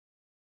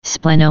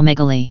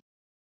Splenomegaly.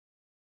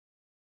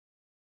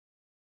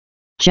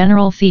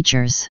 General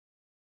features.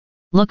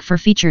 Look for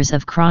features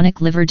of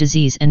chronic liver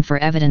disease and for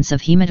evidence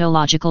of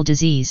hematological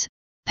disease,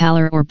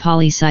 pallor or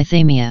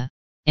polycythemia,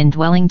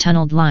 indwelling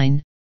tunneled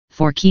line,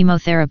 for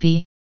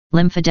chemotherapy,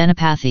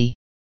 lymphadenopathy.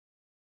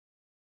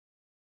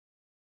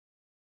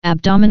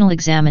 Abdominal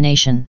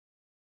examination.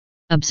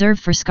 Observe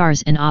for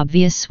scars and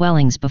obvious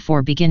swellings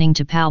before beginning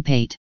to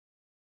palpate.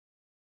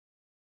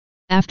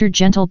 After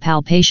gentle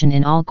palpation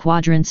in all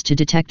quadrants to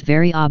detect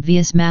very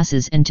obvious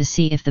masses and to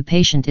see if the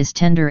patient is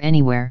tender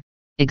anywhere,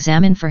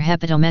 examine for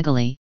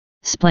hepatomegaly,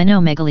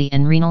 splenomegaly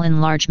and renal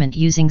enlargement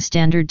using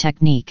standard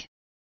technique.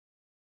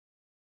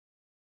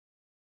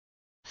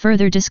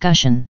 Further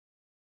discussion.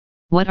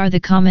 What are the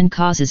common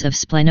causes of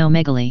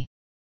splenomegaly?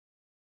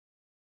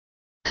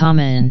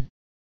 Common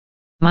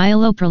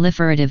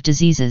myeloproliferative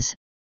diseases,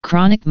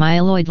 chronic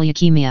myeloid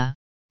leukemia,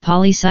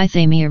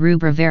 polycythemia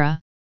rubra vera,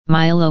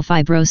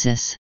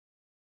 myelofibrosis.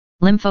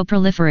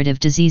 Lymphoproliferative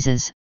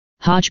diseases,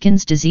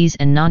 Hodgkin's disease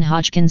and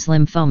non-Hodgkin's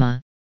lymphoma,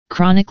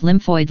 chronic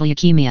lymphoid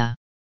leukemia.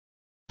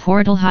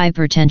 Portal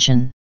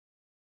hypertension.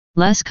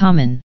 Less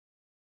common.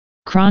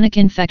 Chronic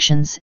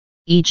infections,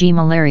 e.g.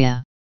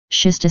 malaria,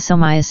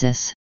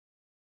 schistosomiasis.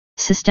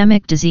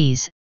 Systemic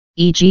disease,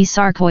 e.g.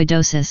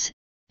 sarcoidosis,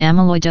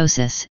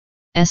 amyloidosis,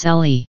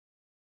 SLE.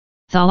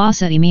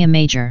 Thalassemia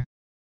major.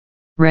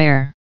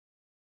 Rare.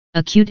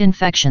 Acute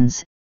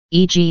infections,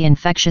 e.g.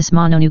 infectious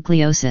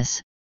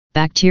mononucleosis,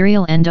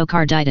 bacterial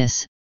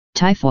endocarditis,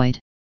 typhoid.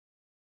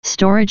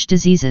 Storage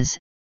diseases,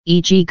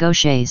 e.g.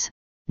 Gaucher's,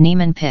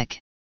 Niemann-Pick.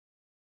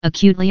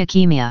 Acute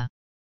leukemia.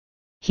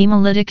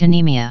 Hemolytic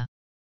anemia.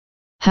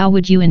 How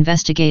would you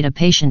investigate a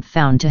patient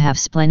found to have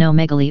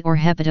splenomegaly or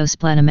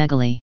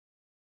hepatosplenomegaly?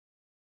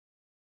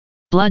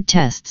 Blood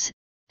tests,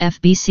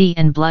 FBC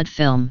and blood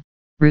film,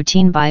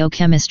 routine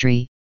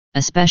biochemistry,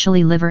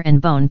 especially liver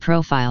and bone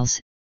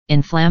profiles,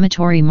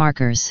 inflammatory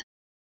markers.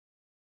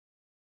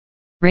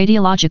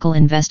 Radiological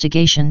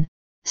investigation,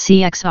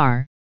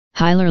 CXR,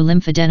 hilar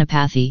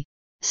lymphadenopathy,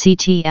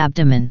 CT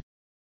abdomen.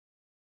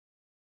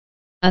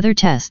 Other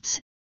tests,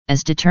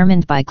 as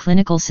determined by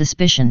clinical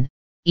suspicion,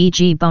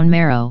 e.g. bone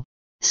marrow,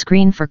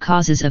 screen for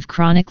causes of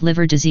chronic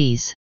liver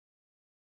disease.